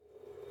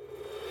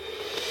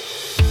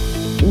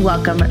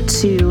Welcome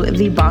to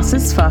the Boss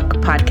as Fuck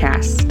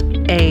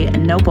podcast, a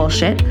no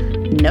bullshit,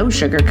 no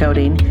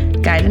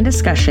sugarcoating guide and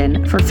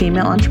discussion for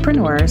female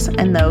entrepreneurs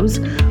and those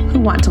who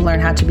want to learn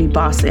how to be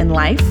boss in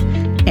life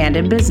and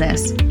in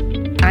business.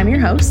 I'm your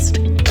host,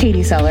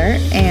 Katie Seller,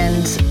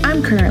 and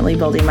I'm currently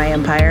building my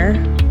empire,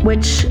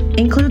 which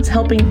includes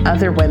helping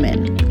other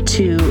women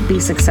to be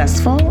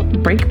successful,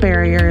 break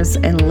barriers,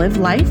 and live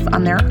life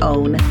on their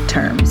own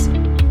terms.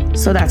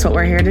 So that's what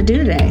we're here to do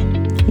today.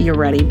 You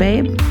ready,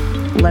 babe?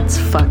 Let's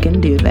fucking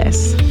do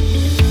this.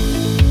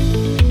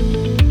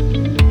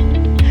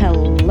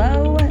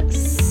 Hello,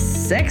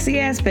 sexy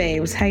ass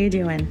babes. How you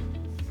doing?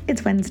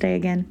 It's Wednesday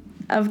again.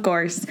 Of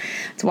course.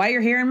 That's why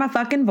you're hearing my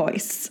fucking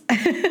voice.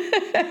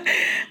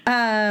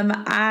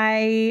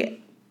 I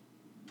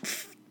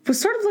was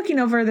sort of looking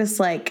over this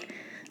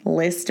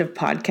list of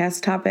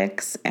podcast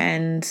topics,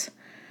 and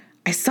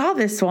I saw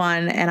this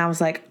one and I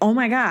was like, oh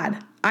my God,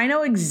 I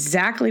know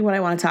exactly what I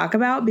want to talk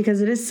about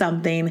because it is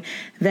something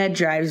that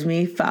drives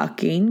me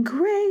fucking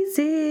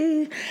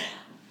crazy.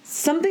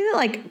 Something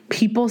that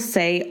people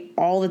say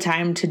all the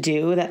time to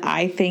do that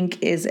I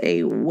think is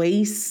a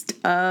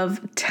waste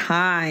of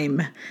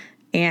time,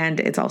 and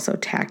it's also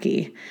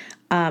tacky,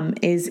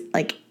 is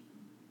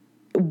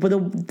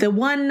the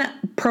one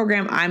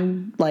program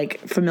I'm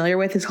familiar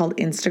with is called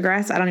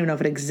Instagram. I don't even know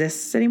if it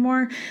exists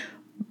anymore,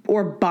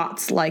 or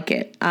bots like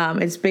it.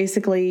 It's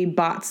basically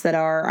bots that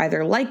are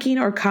either liking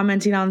or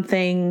commenting on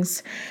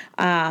things,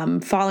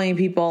 following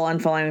people,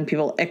 unfollowing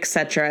people,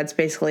 etc. It's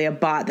basically a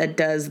bot that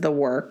does the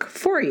work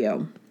for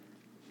you.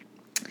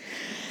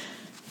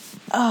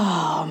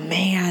 Oh,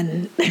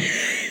 man.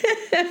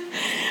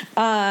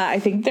 I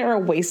think they're a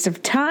waste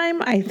of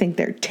time. I think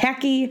they're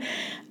tacky.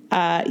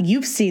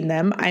 You've seen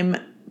them. I'm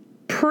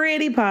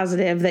pretty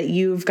positive that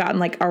you've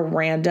gotten a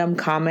random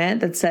comment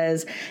that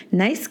says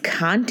nice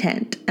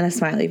content and a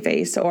smiley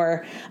face,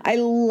 or I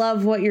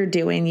love what you're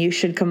doing, you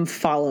should come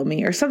follow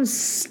me, or some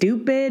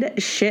stupid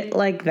shit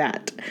like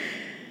that.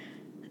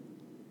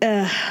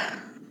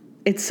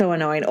 It's so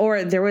annoying.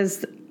 Or there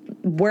was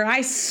where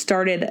I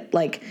started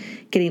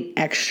getting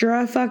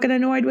extra fucking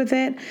annoyed with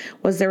it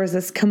was there was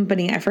this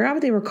company, I forgot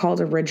what they were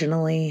called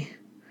originally,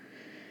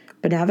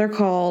 but now they're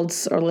called,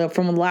 or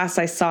from the last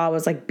I saw,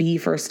 was Be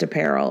First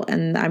Apparel.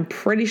 And I'm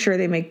pretty sure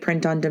they make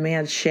print on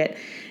demand shit.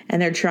 And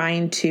they're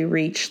trying to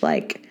reach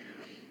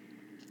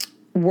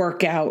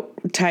workout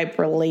type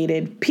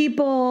related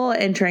people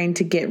and trying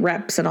to get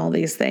reps and all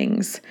these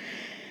things.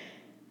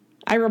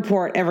 I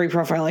report every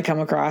profile I come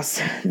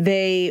across.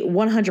 They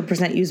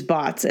 100% use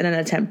bots in an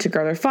attempt to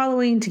grow their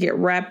following, to get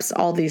reps,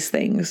 all these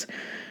things.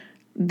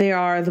 They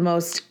are the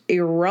most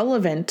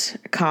irrelevant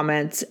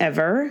comments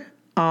ever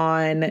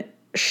on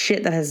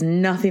shit that has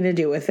nothing to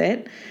do with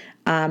it.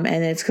 And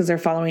it's because they're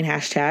following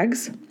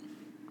hashtags.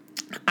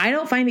 I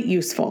don't find it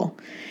useful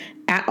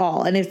at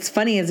all. And it's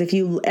funny is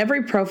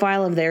every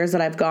profile of theirs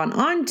that I've gone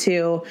on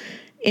to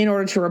in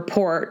order to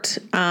report,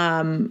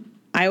 I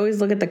always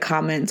look at the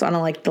comments on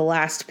the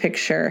last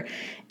picture,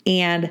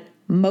 and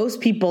most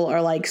people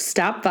are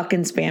stop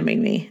fucking spamming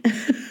me.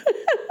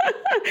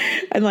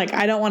 And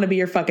I don't want to be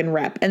your fucking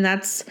rep. And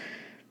that's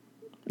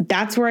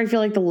where I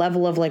feel the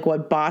level of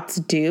what bots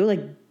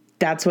do,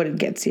 that's what it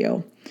gets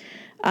you.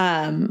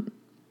 I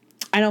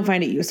don't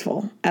find it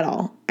useful at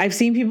all. I've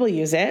seen people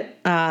use it,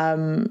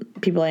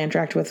 people I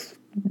interact with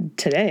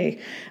today.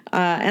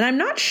 And I'm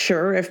not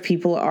sure if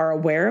people are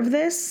aware of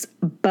this,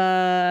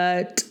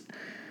 but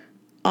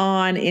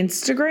on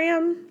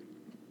Instagram,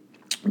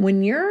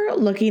 when you're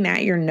looking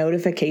at your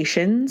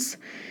notifications,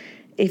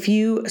 if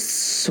you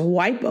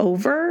swipe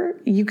over,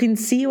 you can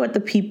see what the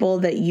people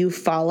that you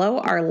follow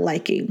are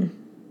liking.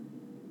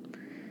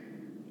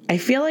 I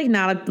feel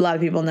not a lot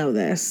of people know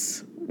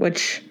this,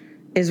 which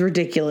is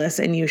ridiculous,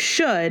 and you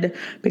should,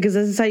 because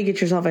this is how you get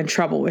yourself in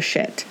trouble with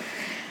shit.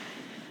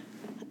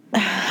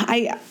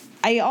 I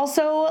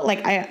also,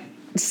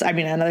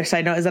 another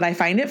side note is that I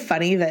find it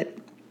funny that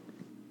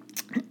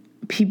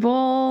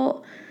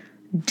people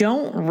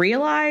don't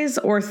realize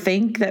or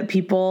think that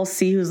people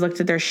see who's looked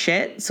at their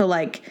shit. So,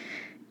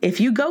 if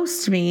you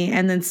ghost me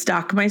and then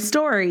stalk my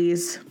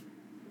stories,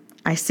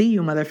 I see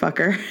you,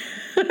 motherfucker.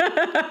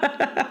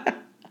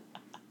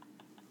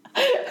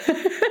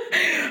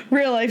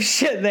 Real life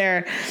shit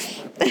there.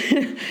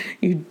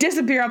 You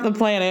disappear off the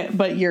planet,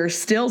 but you're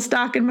still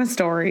stalking my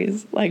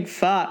stories.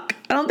 Fuck.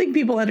 I don't think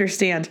people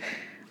understand.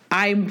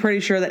 I'm pretty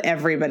sure that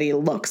everybody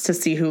looks to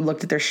see who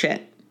looked at their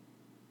shit.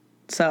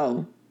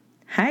 So,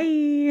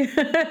 hi.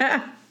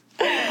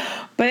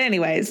 But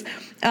anyways,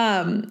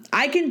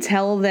 I can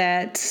tell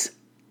that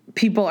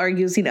people are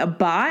using a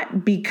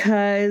bot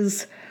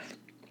because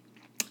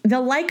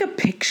they'll like a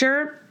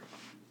picture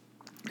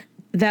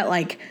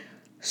that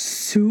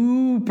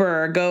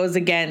super goes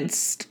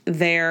against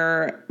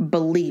their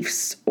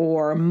beliefs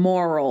or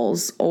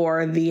morals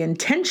or the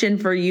intention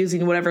for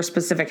using whatever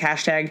specific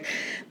hashtag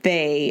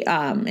they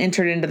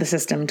entered into the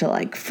system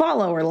to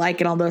follow or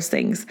and all those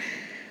things.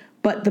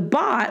 But the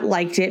bot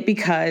liked it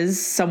because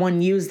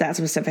someone used that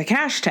specific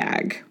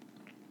hashtag.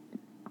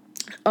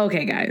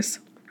 Okay, guys,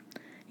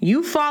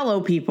 You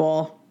follow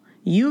people.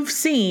 You've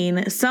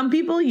seen some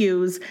people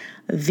use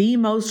the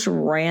most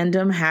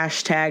random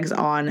hashtags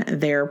on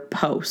their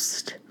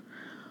post.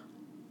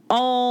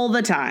 All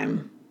the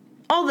time.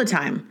 All the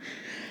time.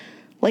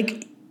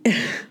 Like,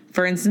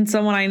 for instance,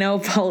 someone I know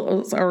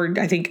follows, or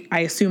I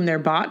assume their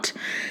bot,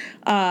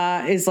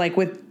 is like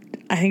with,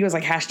 I think it was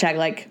like hashtag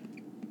like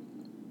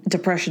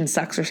depression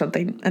sucks or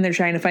something. And they're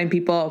trying to find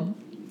people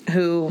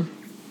who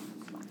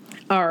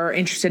are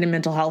interested in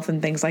mental health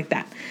and things like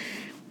that.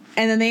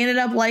 And then they ended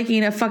up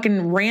liking a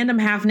fucking random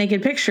half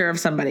naked picture of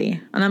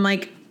somebody. And I'm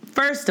like,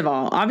 first of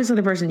all, obviously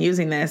the person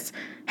using this,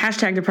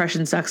 hashtag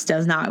depression sucks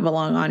does not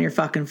belong on your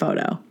fucking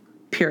photo,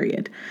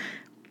 period.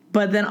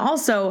 But then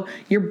also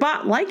your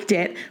bot liked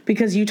it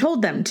because you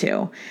told them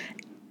to.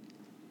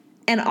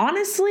 And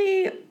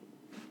honestly,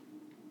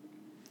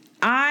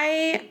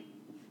 I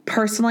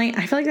feel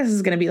like this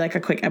is going to be like a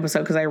quick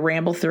episode because I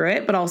ramble through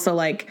it, but also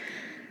like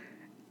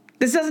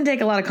this doesn't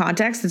take a lot of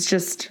context. It's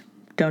just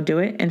don't do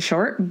it in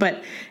short.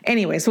 But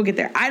anyways, we'll get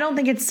there. I don't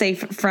think it's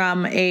safe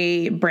from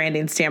a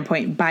branding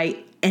standpoint by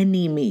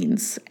any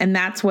means. And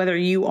that's whether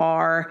you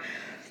are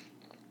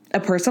a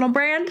personal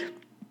brand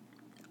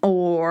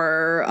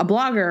or a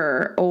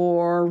blogger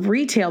or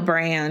retail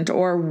brand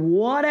or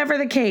whatever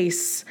the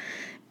case.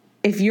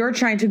 If you're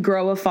trying to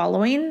grow a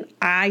following,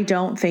 I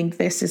don't think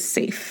this is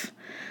safe.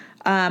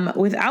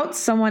 Without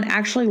someone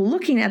actually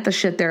looking at the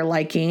shit they're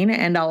liking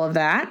and all of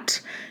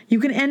that, you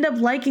can end up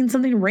liking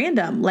something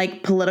random,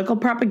 like political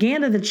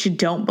propaganda that you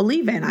don't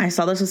believe in. I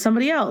saw this with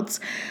somebody else.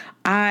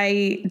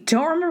 I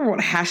don't remember what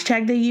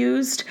hashtag they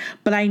used,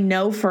 but I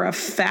know for a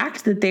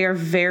fact that they are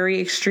very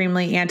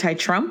extremely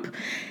anti-Trump,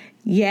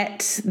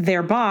 yet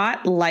their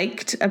bot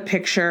liked a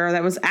picture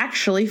that was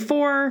actually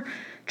for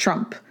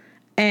Trump.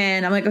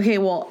 And I'm like, okay,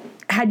 well,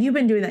 had you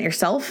been doing that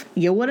yourself,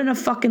 you wouldn't have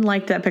fucking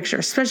liked that picture,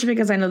 especially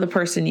because I know the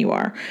person you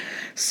are.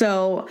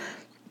 So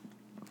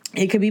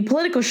it could be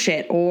political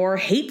shit or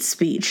hate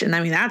speech. And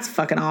I mean, that's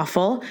fucking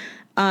awful.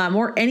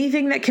 Or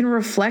anything that can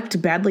reflect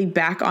badly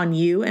back on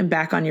you and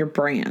back on your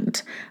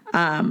brand.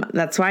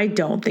 That's why I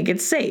don't think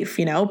it's safe.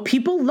 You know,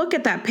 people look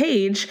at that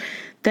page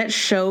that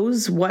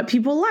shows what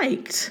people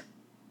liked.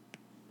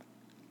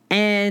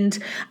 And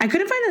I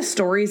couldn't find the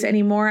stories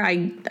anymore.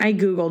 I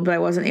Googled, but I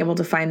wasn't able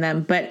to find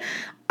them. But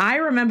I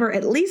remember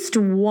at least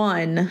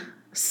one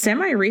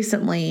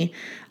semi-recently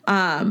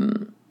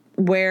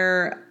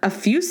where a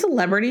few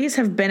celebrities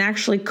have been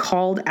actually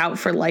called out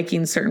for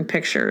liking certain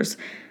pictures.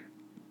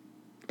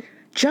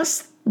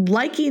 Just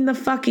liking the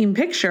fucking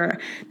picture,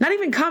 not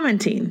even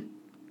commenting.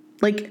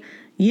 Like,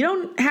 you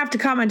don't have to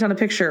comment on a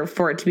picture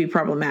for it to be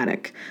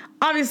problematic.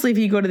 Obviously, if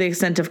you go to the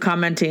extent of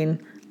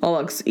commenting, it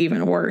looks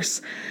even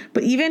worse.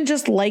 But even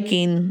just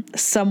liking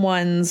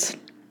someone's,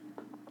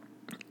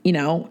 you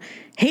know,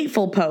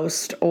 hateful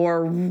post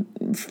or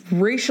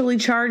racially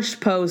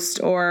charged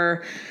post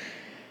or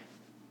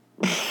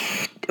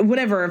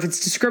whatever, if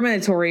it's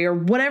discriminatory or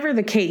whatever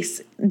the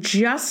case,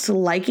 just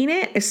liking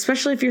it,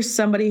 especially if you're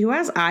somebody who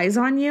has eyes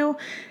on you,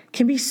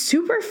 can be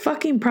super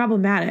fucking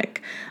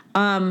problematic.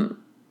 I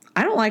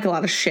don't like a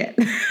lot of shit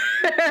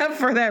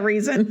for that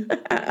reason,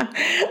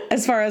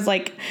 as far as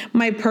like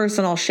my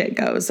personal shit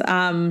goes.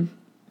 I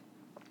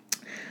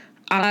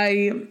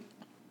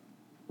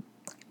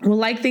will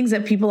like things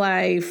that people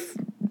I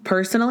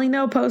personally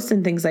know post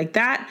and things like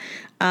that.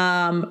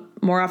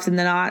 More often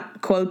than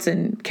not, quotes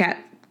and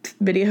cat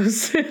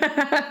videos.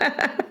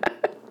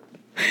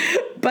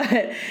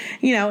 But,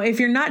 you know, if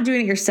you're not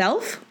doing it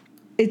yourself,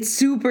 it's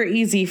super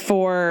easy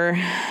for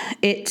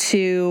it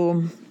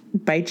to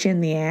bite you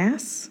in the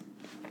ass.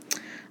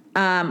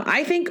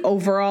 I think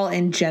overall,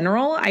 in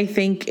general, I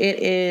think it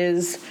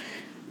is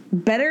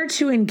better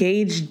to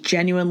engage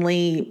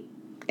genuinely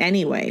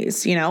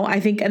anyways. You know, I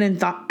think an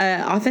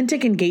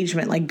authentic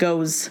engagement like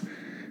goes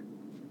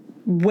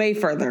way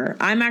further.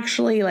 I'm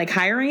actually like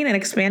hiring and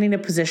expanding a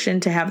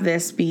position to have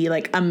this be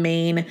like a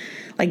main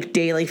like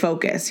daily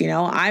focus. You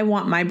know, I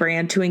want my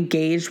brand to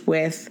engage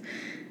with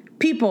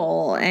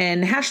people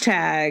and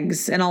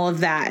hashtags and all of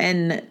that,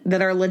 and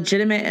that are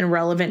legitimate and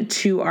relevant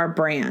to our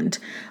brand.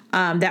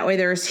 That way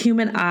there's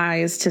human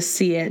eyes to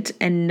see it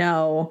and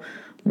know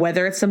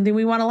whether it's something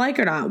we want to like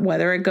or not,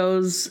 whether it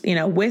goes, you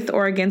know, with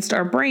or against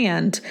our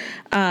brand,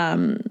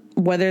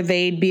 whether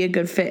they'd be a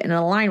good fit and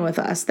align with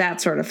us, that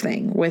sort of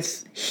thing,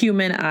 with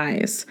human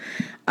eyes.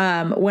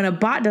 When a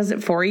bot does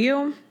it for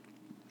you,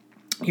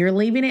 you're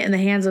leaving it in the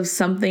hands of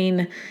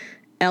something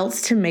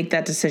else to make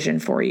that decision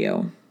for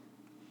you.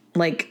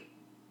 Like,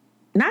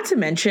 not to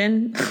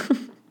mention,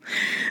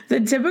 the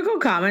typical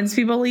comments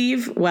people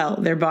leave, well,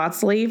 their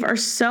bots leave, are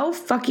so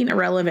fucking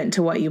irrelevant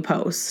to what you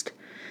post.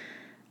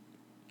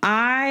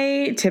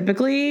 I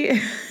typically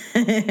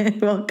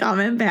will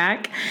comment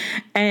back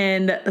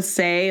and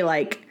say,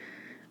 like,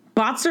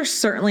 bots are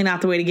certainly not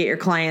the way to get your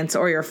clients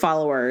or your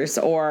followers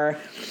or,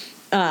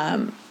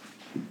 I've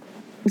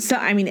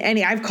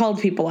called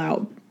people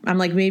out. I'm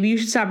like, maybe you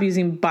should stop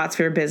using bots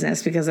for your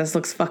business because this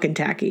looks fucking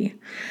tacky.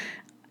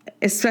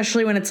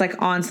 especially when it's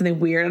like on something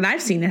weird. And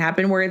I've seen it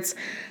happen where it's,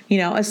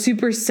 a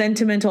super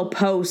sentimental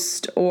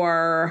post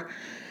or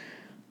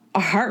a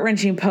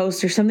heart-wrenching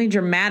post or something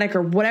dramatic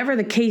or whatever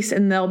the case.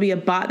 And there'll be a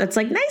bot that's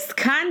like, nice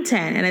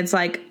content. And it's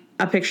like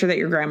a picture that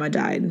your grandma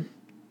died.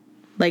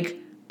 Like,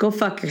 go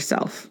fuck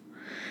yourself.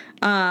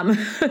 And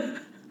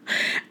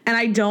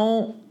I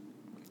don't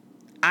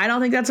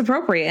think that's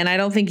appropriate. And I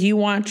don't think you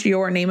want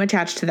your name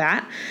attached to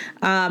that.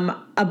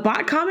 A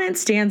bot comment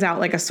stands out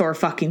like a sore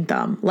fucking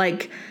thumb.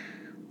 Like,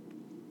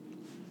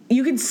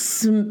 you can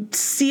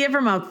see it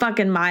from a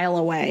fucking mile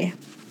away.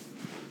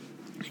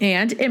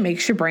 And it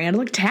makes your brand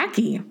look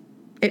tacky.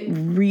 It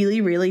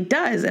really, really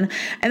does. And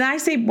when I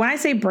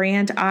say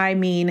brand, I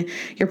mean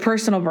your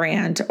personal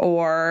brand,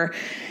 or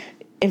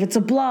if it's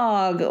a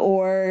blog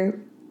or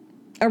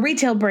a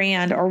retail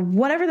brand or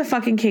whatever the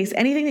fucking case,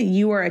 anything that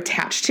you are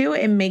attached to,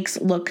 it makes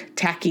look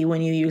tacky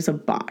when you use a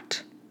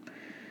bot.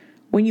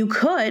 When you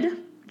could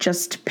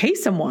just pay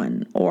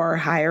someone or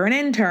hire an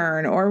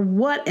intern or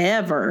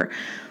whatever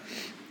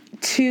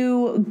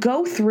to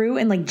go through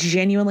and like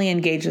genuinely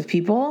engage with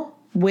people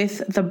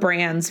with the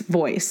brand's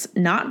voice,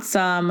 not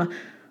some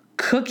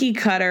cookie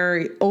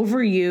cutter,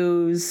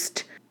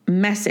 overused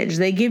message.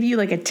 They give you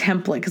like a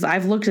template, because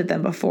I've looked at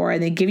them before,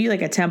 and they give you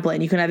like a template,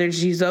 and you can either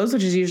just use those,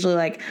 which is usually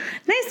like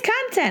nice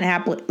content,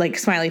 happy, like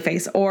smiley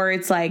face, or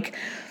it's like,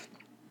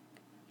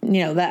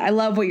 that I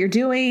love what you're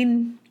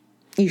doing,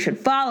 you should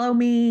follow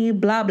me,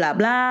 blah, blah,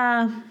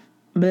 blah.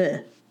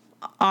 Bleh.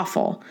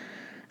 Awful.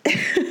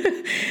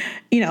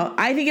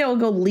 I think it will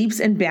go leaps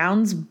and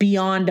bounds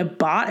beyond a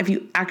bot if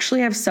you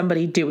actually have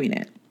somebody doing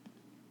it.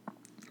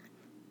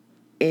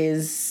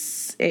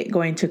 Is it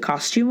going to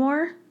cost you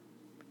more?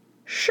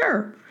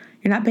 Sure.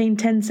 You're not paying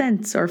 10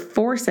 cents or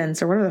 4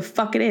 cents or whatever the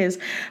fuck it is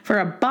for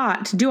a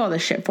bot to do all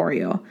this shit for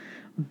you.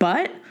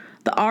 But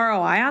the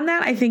ROI on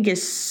that, I think,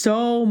 is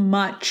so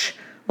much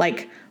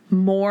like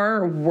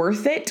more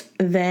worth it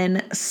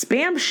than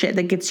spam shit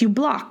that gets you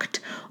blocked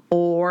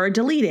or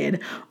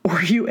deleted,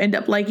 or you end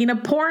up liking a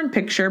porn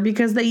picture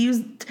because they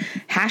used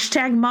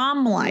hashtag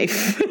mom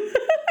life.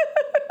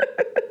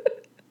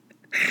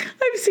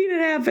 I've seen it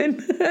happen.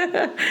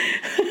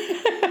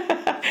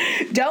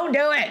 Don't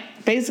do it.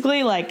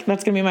 Basically, like,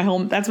 that's going to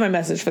be that's my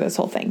message for this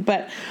whole thing.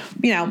 But,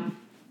 even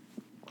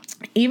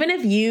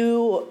if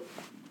you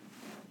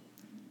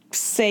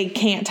say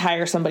can't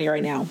hire somebody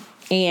right now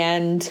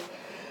and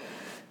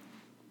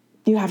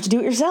you have to do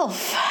it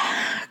yourself,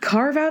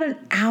 carve out an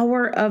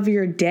hour of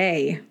your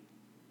day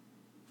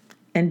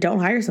and don't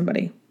hire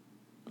somebody.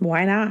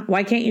 Why not?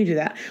 Why can't you do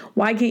that?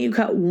 Why can't you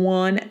cut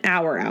 1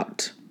 hour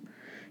out?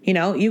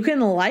 You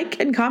can like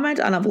and comment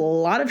on a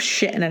lot of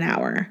shit in an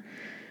hour.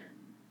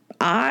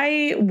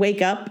 I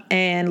wake up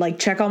and like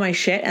check all my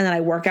shit, and then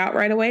I work out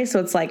right away, so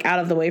it's like out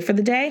of the way for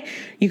the day.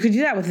 You could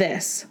do that with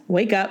this.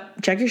 Wake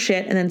up, check your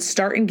shit, and then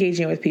start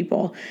engaging with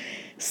people.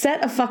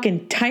 Set a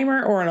fucking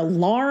timer or an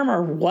alarm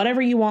or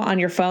whatever you want on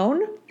your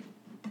phone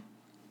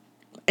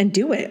and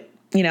do it,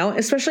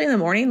 especially in the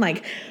morning.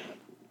 Like,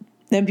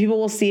 then people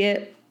will see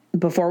it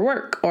before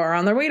work or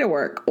on their way to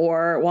work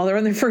or while they're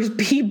on their first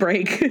pee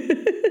break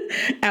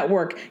at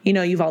work.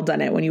 You've all done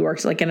it when you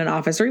work like in an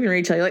office or even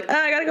retail. You're like,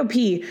 I gotta go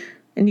pee.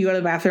 And you go to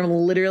the bathroom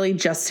literally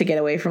just to get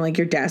away from like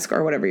your desk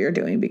or whatever you're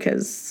doing,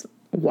 because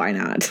why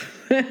not?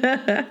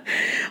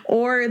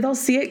 Or they'll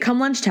see it come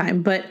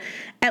lunchtime, but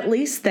at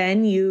least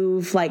then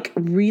you've like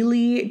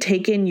really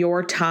taken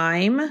your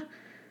time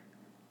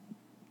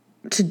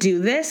to do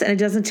this, and it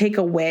doesn't take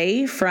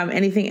away from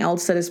anything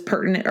else that is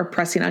pertinent or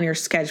pressing on your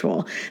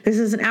schedule. This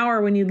is an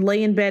hour when you'd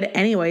lay in bed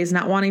anyways,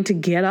 not wanting to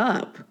get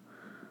up.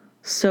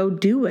 So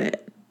do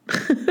it.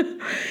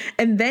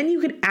 And then you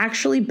can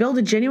actually build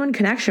a genuine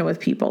connection with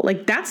people.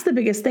 Like, that's the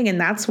biggest thing.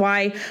 And that's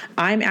why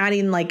I'm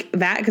adding like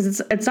that, because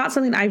it's not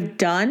something I've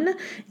done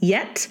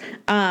yet.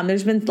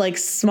 There's been like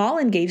small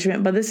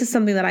engagement, but this is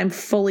something that I'm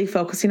fully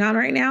focusing on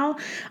right now,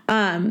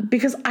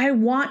 because I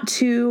want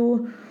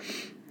to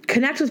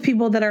connect with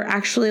people that are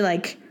actually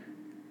like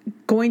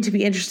going to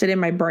be interested in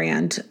my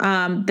brand,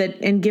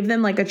 and give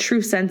them like a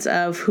true sense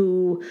of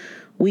who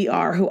we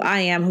are, who I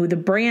am, who the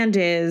brand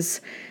is.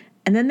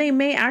 And then they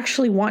may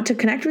actually want to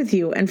connect with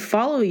you and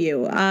follow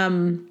you.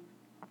 I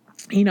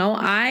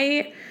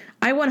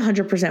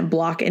 100%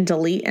 block and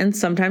delete and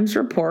sometimes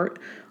report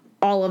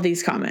all of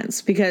these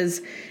comments,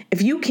 because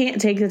if you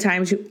can't take the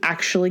time to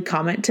actually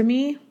comment to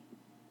me,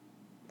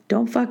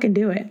 don't fucking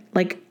do it.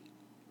 Like,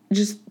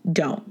 just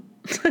don't.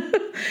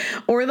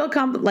 Or they'll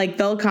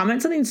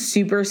comment something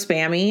super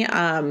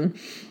spammy,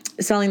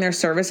 selling their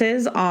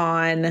services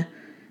on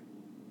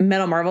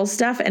Metal Marvel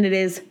stuff, and it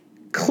is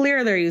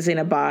clear they're using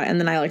a bot, and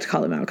then I like to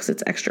call them out because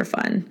it's extra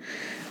fun.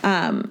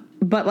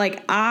 But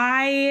like,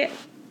 I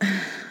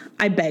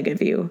beg of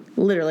you,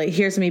 literally,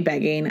 here's me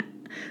begging,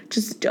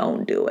 just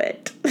don't do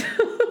it.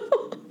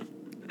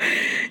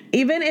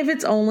 Even if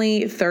it's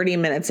only 30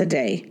 minutes a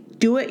day,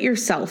 do it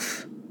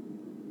yourself.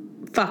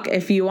 Fuck,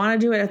 if you want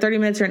to do it at 30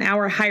 minutes or an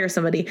hour, hire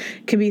somebody.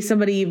 It can be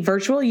somebody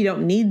virtual. You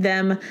don't need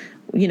them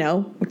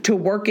to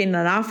work in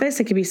an office.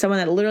 It could be someone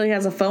that literally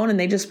has a phone and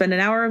they just spend an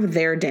hour of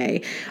their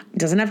day. It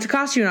doesn't have to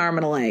cost you an arm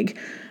and a leg.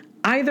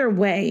 Either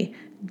way,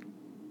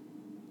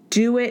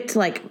 do it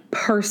like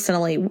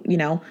personally,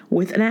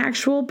 with an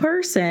actual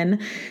person,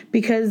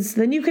 because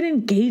then you can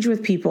engage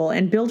with people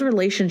and build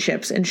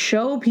relationships and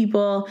show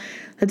people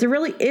that there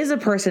really is a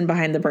person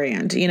behind the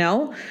brand.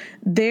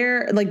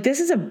 This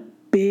is a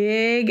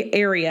big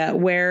area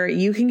where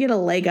you can get a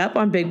leg up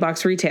on big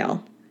box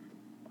retail.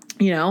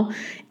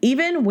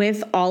 Even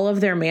with all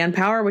of their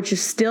manpower, which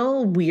is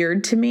still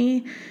weird to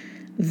me,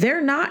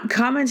 they're not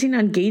commenting,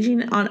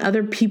 engaging on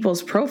other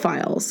people's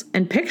profiles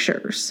and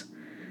pictures.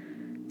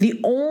 The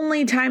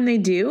only time they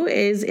do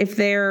is if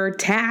they're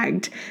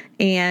tagged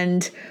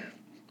and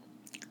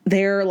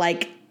they're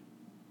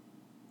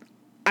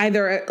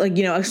either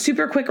a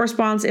super quick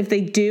response if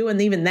they do,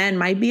 and even then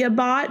might be a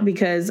bot,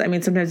 because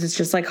sometimes it's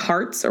just like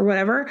hearts or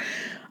whatever.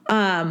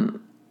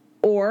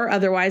 Or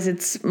otherwise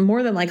it's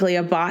more than likely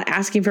a bot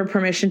asking for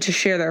permission to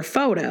share their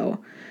photo.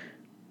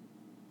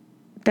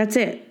 That's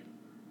it.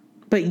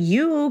 But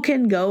you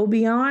can go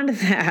beyond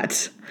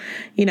that.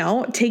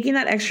 Taking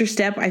that extra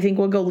step, I think,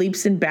 will go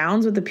leaps and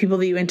bounds with the people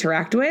that you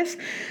interact with.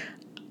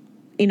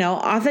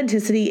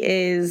 Authenticity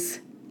is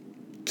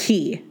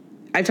key.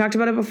 I've talked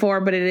about it before,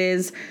 but it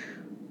is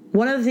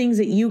one of the things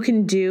that you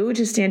can do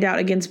to stand out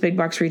against big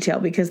box retail,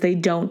 because they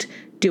don't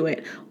do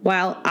it.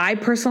 While I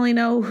personally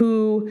know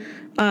who,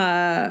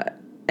 and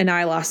now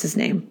I lost his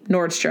name,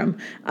 Nordstrom,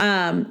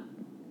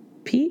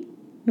 Pete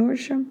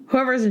Nordstrom,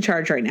 whoever is in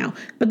charge right now,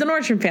 but the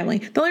Nordstrom family.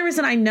 The only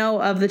reason I know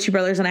of the two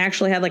brothers and I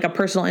actually had a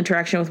personal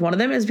interaction with one of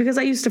them is because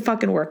I used to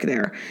fucking work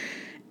there.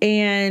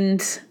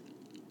 And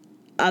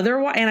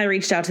I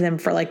reached out to them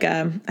for I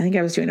think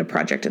I was doing a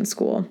project in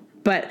school.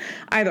 But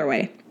either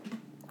way,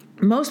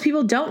 most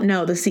people don't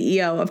know the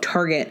CEO of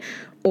Target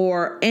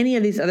or any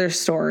of these other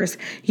stores.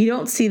 You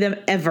don't see them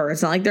ever.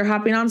 It's not like they're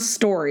hopping on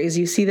stories.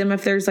 You see them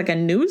if there's a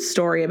news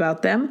story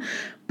about them,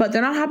 but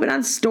they're not hopping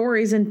on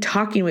stories and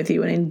talking with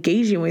you and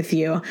engaging with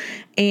you.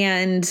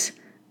 And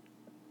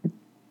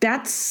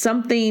that's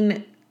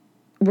something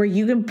where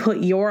you can put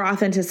your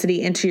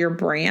authenticity into your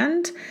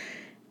brand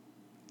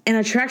and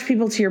attract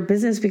people to your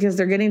business, because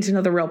they're getting to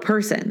know the real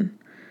person.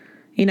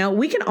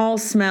 We can all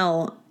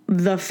smell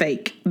the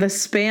fake, the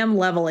spam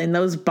level in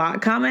those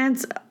bot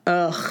comments.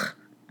 Ugh,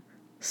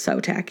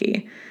 so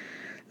tacky.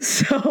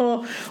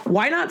 So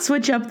why not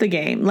switch up the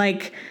game?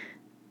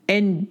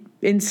 And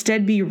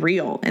instead be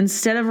real,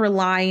 instead of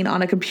relying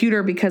on a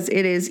computer because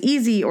it is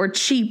easy or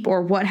cheap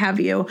or what have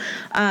you.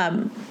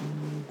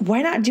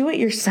 Why not do it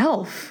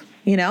yourself?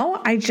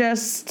 I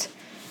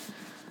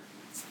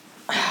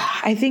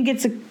think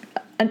it's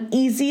an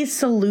easy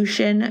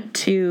solution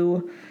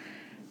to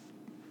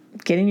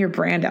getting your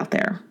brand out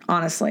there,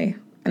 honestly.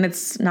 And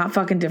it's not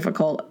fucking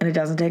difficult, and it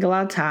doesn't take a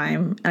lot of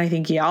time. And I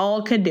think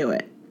y'all could do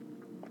it.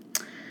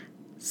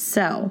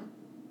 So,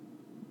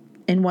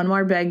 in one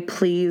more beg,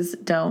 please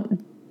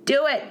don't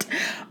do it.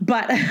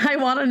 But I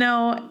want to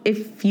know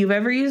if you've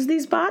ever used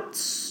these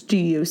bots. Do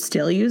you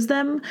still use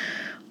them?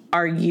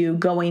 Are you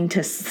going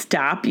to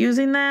stop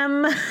using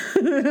them?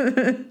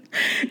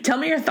 Tell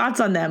me your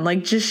thoughts on them.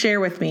 Just share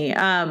with me.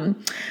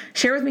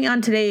 Share with me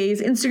on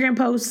today's Instagram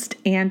post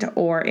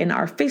or in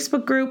our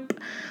Facebook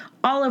group,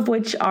 all of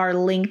which are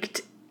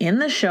linked in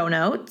the show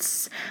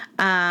notes.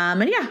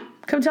 And yeah,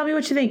 come tell me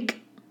what you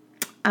think.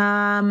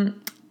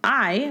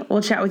 I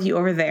will chat with you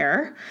over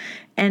there,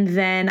 and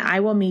then I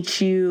will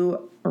meet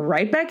you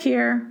right back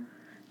here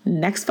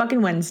next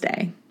fucking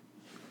Wednesday.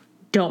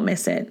 Don't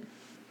miss it.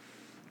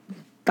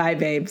 Bye,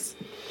 babes.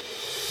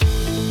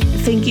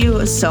 Thank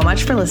you so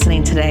much for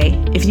listening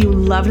today. If you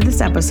loved this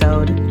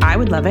episode, I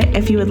would love it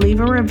if you would leave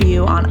a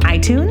review on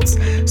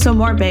iTunes so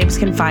more babes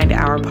can find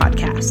our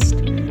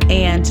podcast.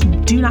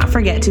 And do not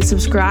forget to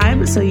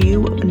subscribe so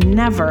you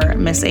never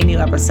miss a new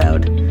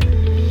episode.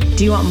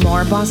 Do you want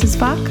more Boss as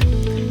Fuck?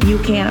 You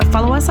can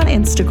follow us on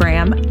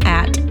Instagram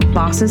at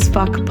Boss as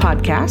Fuck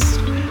Podcast,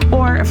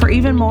 or for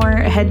even more,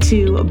 head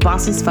to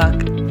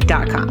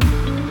bossasfuck.com.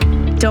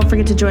 Don't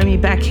forget to join me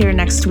back here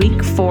next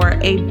week for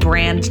a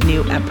brand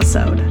new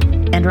episode.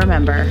 And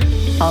remember,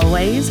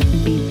 always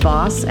be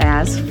boss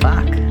as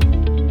fuck.